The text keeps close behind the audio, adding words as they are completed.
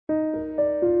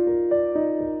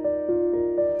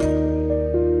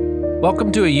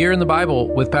Welcome to A Year in the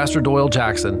Bible with Pastor Doyle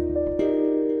Jackson.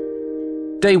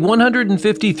 Day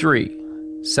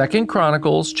 153, 2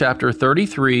 Chronicles chapter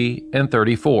 33 and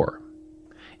 34.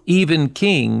 Even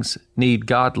kings need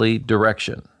godly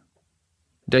direction.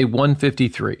 Day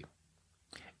 153.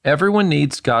 Everyone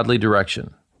needs godly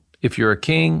direction. If you're a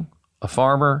king, a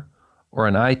farmer, or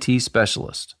an IT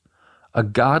specialist, a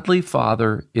godly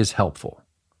father is helpful.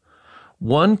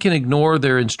 One can ignore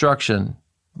their instruction,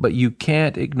 but you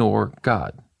can't ignore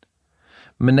God.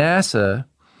 Manasseh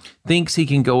thinks he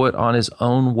can go it on his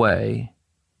own way,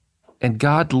 and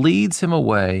God leads him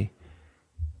away,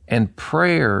 and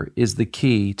prayer is the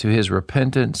key to his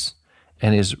repentance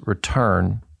and his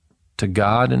return to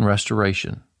God and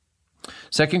restoration.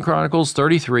 2 Chronicles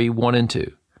 33, 1 and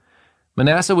 2.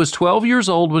 Manasseh was 12 years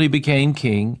old when he became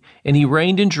king, and he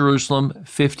reigned in Jerusalem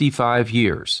 55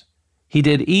 years. He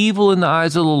did evil in the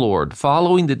eyes of the Lord,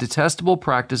 following the detestable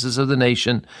practices of the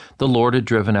nation the Lord had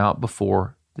driven out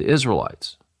before the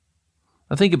Israelites.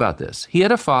 Now think about this. He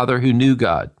had a father who knew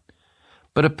God,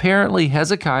 but apparently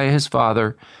Hezekiah, his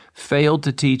father, failed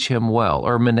to teach him well,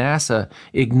 or Manasseh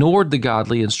ignored the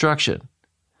godly instruction.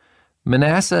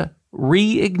 Manasseh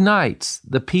reignites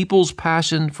the people's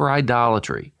passion for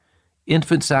idolatry,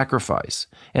 infant sacrifice,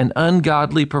 and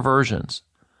ungodly perversions.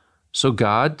 So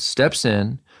God steps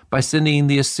in by sending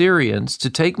the Assyrians to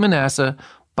take Manasseh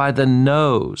by the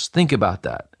nose, think about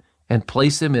that, and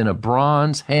place him in a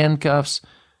bronze handcuffs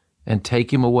and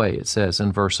take him away, it says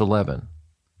in verse 11.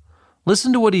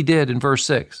 Listen to what he did in verse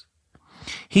 6.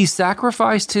 He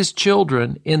sacrificed his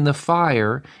children in the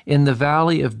fire in the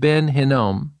valley of Ben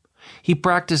Hinnom. He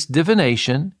practiced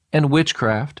divination and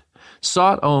witchcraft,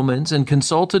 sought omens, and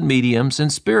consulted mediums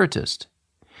and spiritists.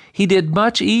 He did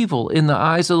much evil in the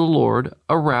eyes of the Lord,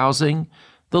 arousing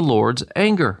the Lord's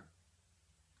anger.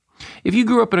 If you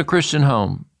grew up in a Christian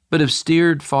home, but have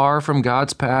steered far from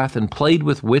God's path and played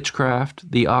with witchcraft,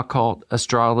 the occult,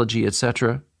 astrology,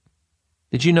 etc.,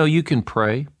 did you know you can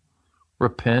pray,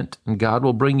 repent, and God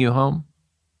will bring you home?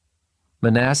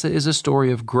 Manasseh is a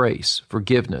story of grace,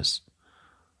 forgiveness,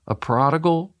 a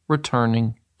prodigal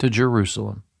returning to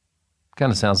Jerusalem.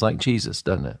 Kind of sounds like Jesus,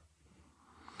 doesn't it?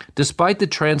 Despite the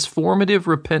transformative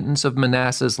repentance of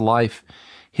Manasseh's life,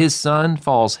 his son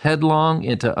falls headlong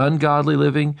into ungodly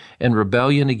living and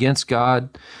rebellion against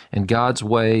God and God's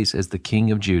ways as the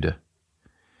king of Judah.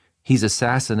 He's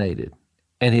assassinated,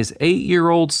 and his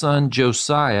 8-year-old son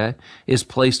Josiah is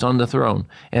placed on the throne.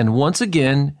 And once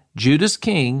again, Judah's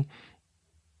king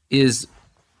is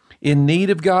in need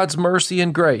of God's mercy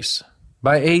and grace.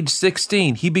 By age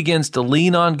 16, he begins to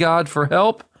lean on God for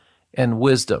help and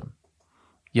wisdom.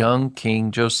 Young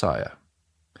King Josiah.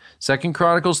 2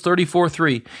 Chronicles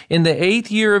 34:3. In the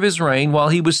 8th year of his reign, while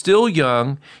he was still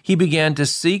young, he began to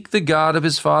seek the God of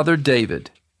his father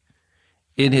David.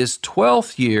 In his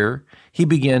 12th year, he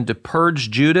began to purge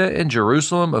Judah and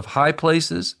Jerusalem of high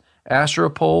places, Asherah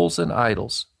poles, and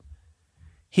idols.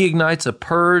 He ignites a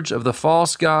purge of the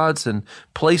false gods and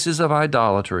places of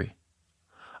idolatry.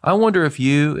 I wonder if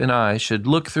you and I should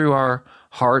look through our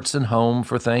hearts and home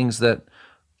for things that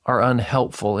are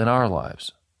unhelpful in our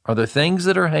lives. Are there things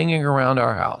that are hanging around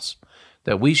our house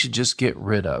that we should just get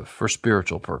rid of for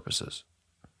spiritual purposes?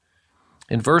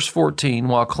 In verse 14,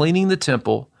 while cleaning the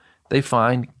temple, they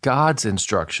find God's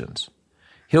instructions.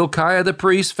 Hilkiah the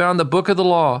priest found the book of the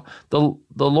law the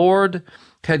Lord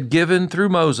had given through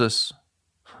Moses.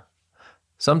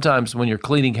 Sometimes when you're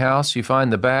cleaning house, you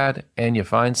find the bad and you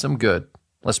find some good.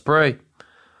 Let's pray.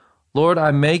 Lord,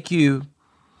 I make you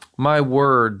my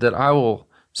word that I will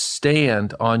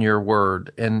stand on your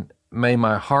word, and may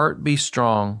my heart be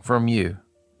strong from you.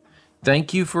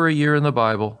 Thank you for a year in the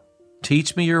Bible.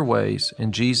 Teach me your ways.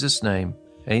 In Jesus' name,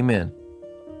 amen.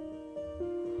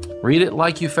 Read it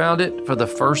like you found it for the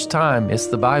first time. It's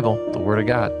the Bible, the Word of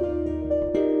God.